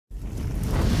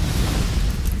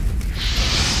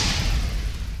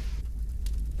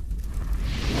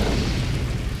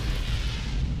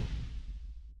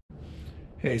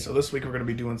Hey, so this week we're going to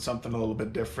be doing something a little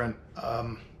bit different.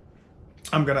 I'm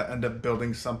going to end up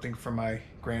building something for my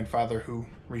grandfather who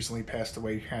recently passed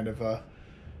away, kind of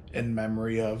in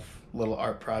memory of a little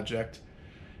art project.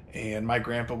 And my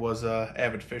grandpa was a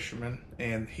avid fisherman,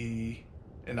 and he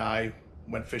and I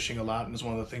went fishing a lot, and it's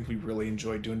one of the things we really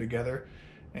enjoyed doing together.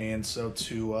 And so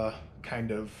to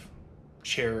kind of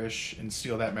cherish and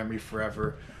seal that memory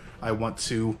forever, I want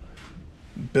to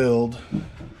build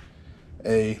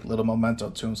a little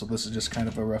memento to him. So this is just kind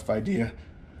of a rough idea.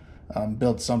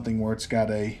 Build something where it's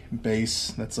got a base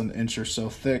that's an inch or so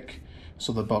thick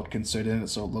so the boat can sit in it,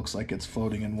 so it looks like it's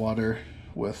floating in water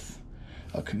with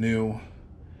a canoe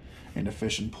and a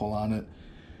fishing pole on it,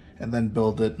 and then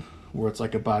build it where it's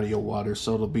like a body of water,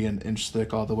 so it'll be an inch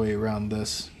thick all the way around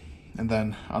this. And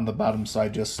then on the bottom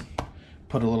side, just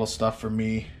put a little stuff for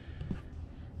me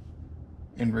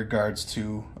in regards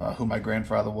to who my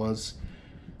grandfather was.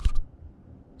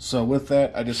 So with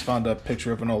that, I just found a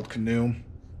picture of an old canoe.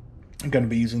 I'm going to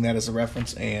be using that as a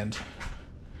reference and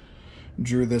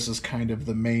drew this as kind of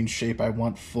the main shape I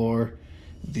want for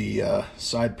the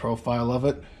side profile of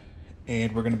it.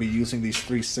 And we're going to be using these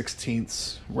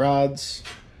 3/16 rods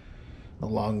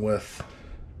along with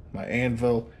my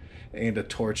anvil and a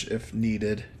torch if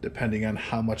needed, depending on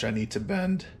how much I need to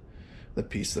bend the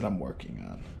piece that I'm working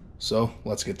on. So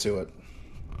let's get to it.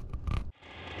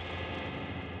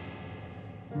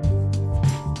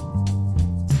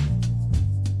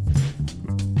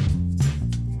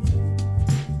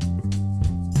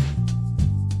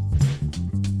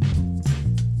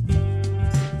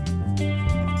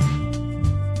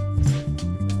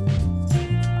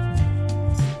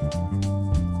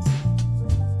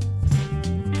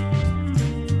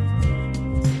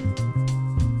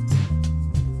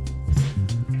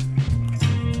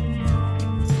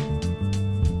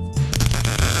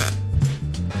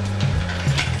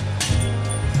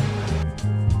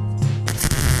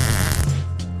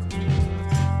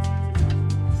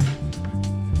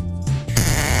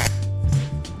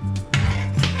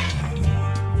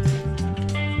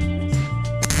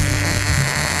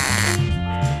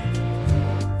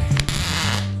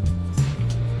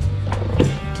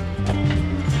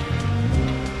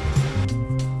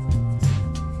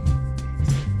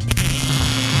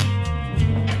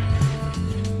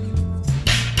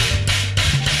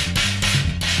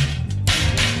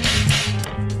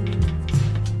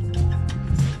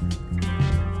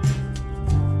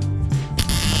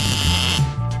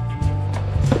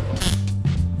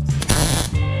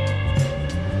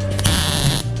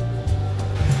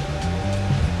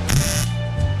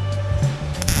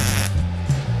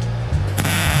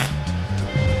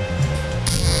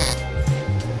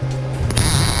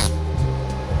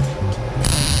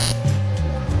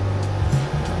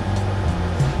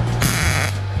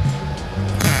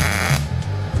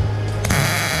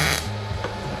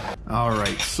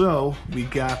 Alright, so we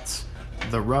got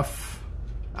the rough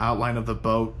outline of the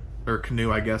boat, or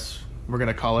canoe I guess we're going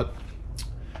to call it,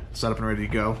 set up and ready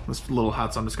to go. It's a little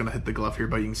hot, so I'm just going to hit the glove here,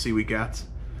 but you can see we got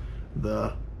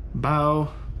the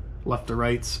bow, left to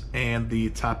right, and the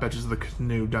top edges of the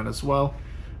canoe done as well.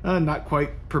 Not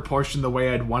quite proportioned the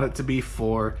way I'd want it to be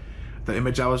for the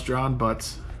image I was drawing,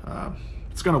 but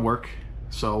it's going to work.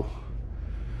 So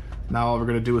now all we're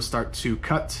going to do is start to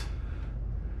cut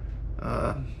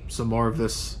some more of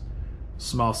this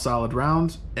small solid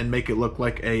round and make it look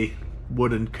like a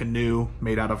wooden canoe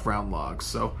made out of round logs.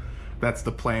 So that's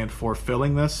the plan for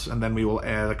filling this, and then we will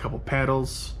add a couple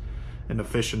paddles and a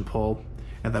fishing pole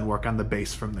and then work on the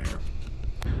base from there.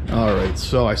 Alright,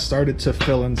 so I started to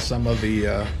fill in some of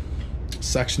the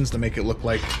sections to make it look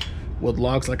like wood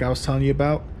logs like I was telling you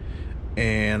about,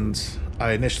 and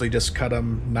I initially just cut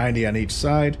them 90 on each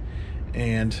side,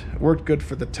 and it worked good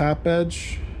for the top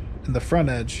edge and the front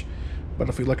edge. But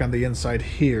if we look on the inside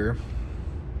here,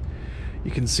 you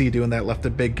can see doing that left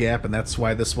a big gap, and that's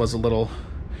why this was a little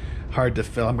hard to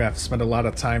fill. I'm gonna have to spend a lot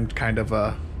of time kind of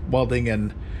welding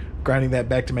and grinding that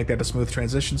back to make that a smooth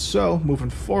transition. So moving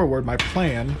forward, my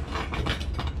plan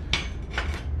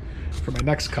for my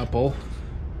next couple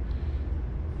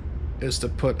is to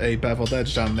put a beveled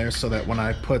edge down there so that when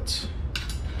I put,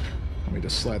 let me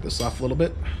just slide this off a little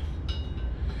bit,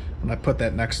 when I put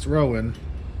that next row in,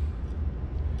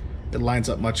 it lines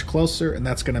up much closer, and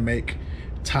that's going to make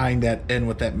tying that in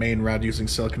with that main rod using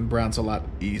silicone bronze a lot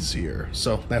easier.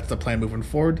 So that's the plan moving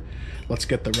forward. Let's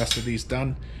get the rest of these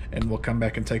done, and we'll come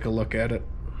back and take a look at it.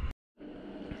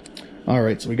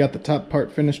 Alright, so we got the top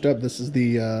part finished up. This is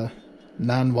the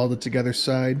non-welded together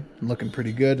side, looking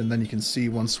pretty good. And then you can see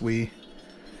once we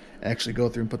actually go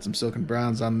through and put some silicone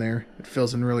bronze on there, it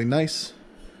fills in really nice.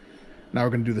 Now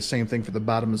we're going to do the same thing for the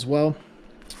bottom as well.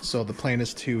 So the plan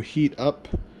is to heat up,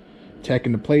 tack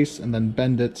into place, and then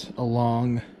bend it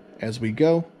along as we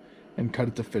go and cut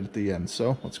it to fit at the end.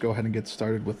 So let's go ahead and get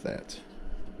started with that.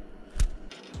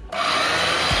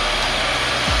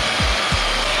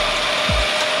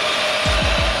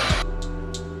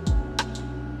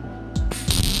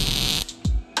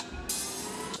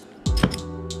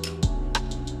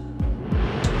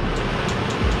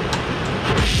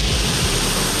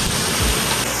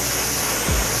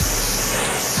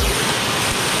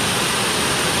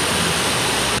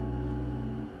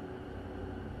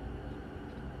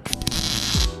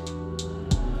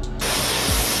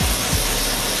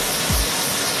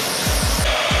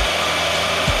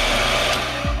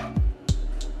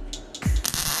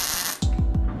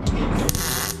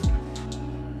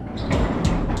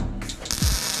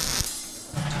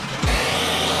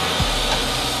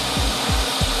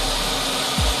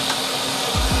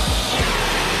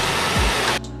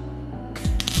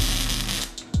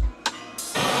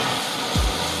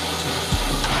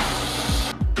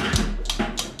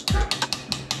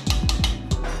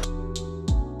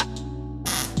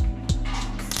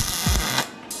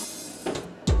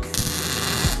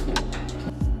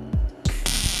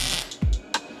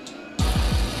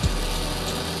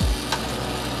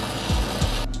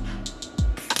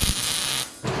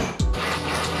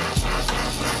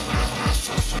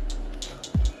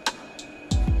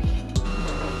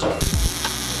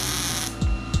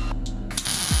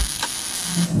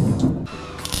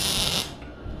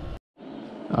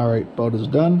 Alright, boat is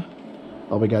done.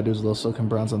 All we gotta do is a little silken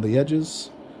bronze on the edges,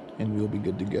 and we'll be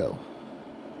good to go.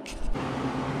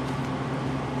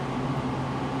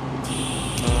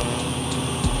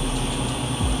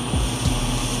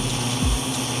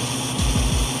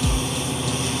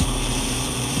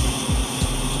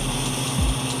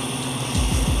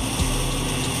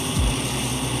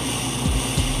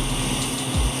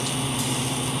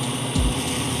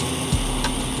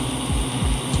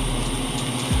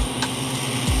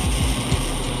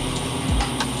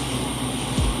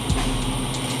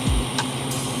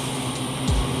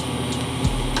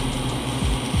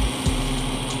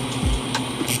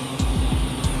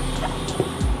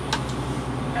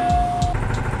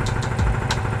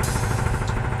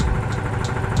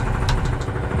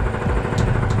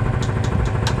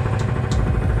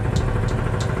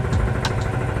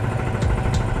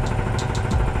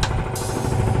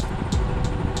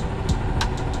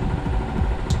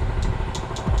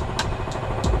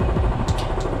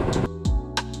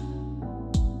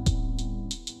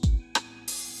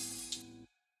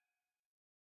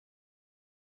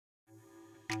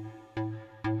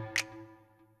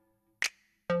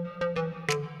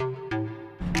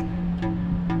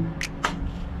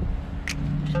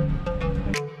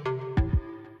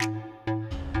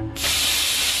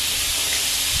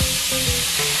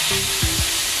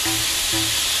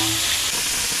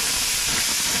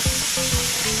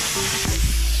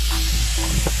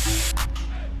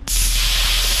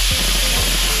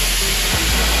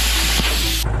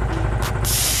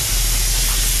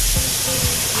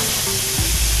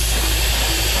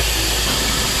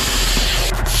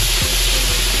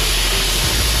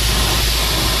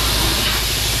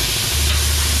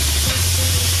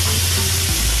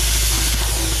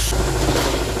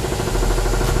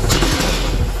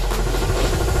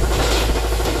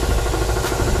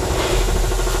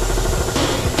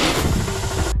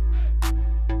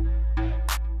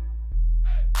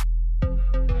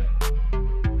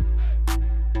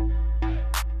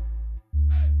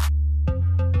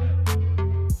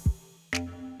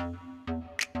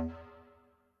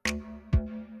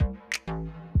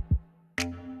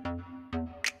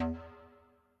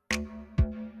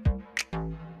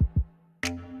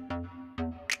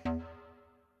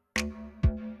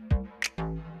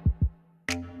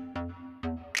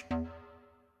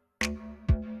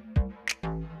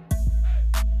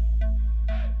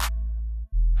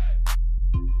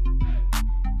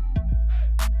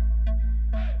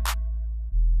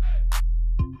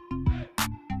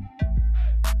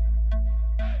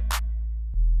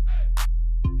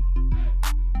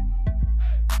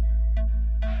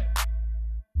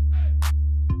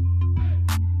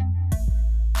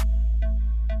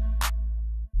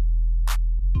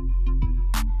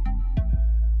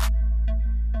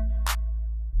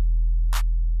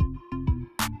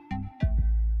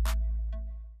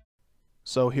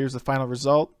 So here's the final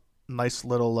result. Nice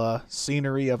little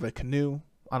scenery of a canoe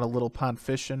on a little pond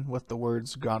fishing with the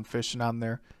words "Gone Fishing" on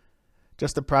there.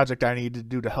 Just a project I needed to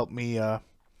do to help me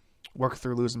work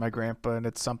through losing my grandpa, and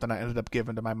it's something I ended up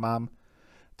giving to my mom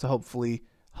to hopefully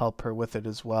help her with it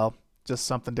as well. Just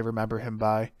something to remember him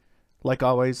by. Like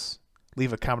always,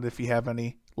 Leave a comment if you have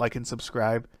any, like and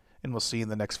subscribe, and we'll see you in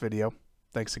the next video.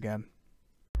 Thanks again.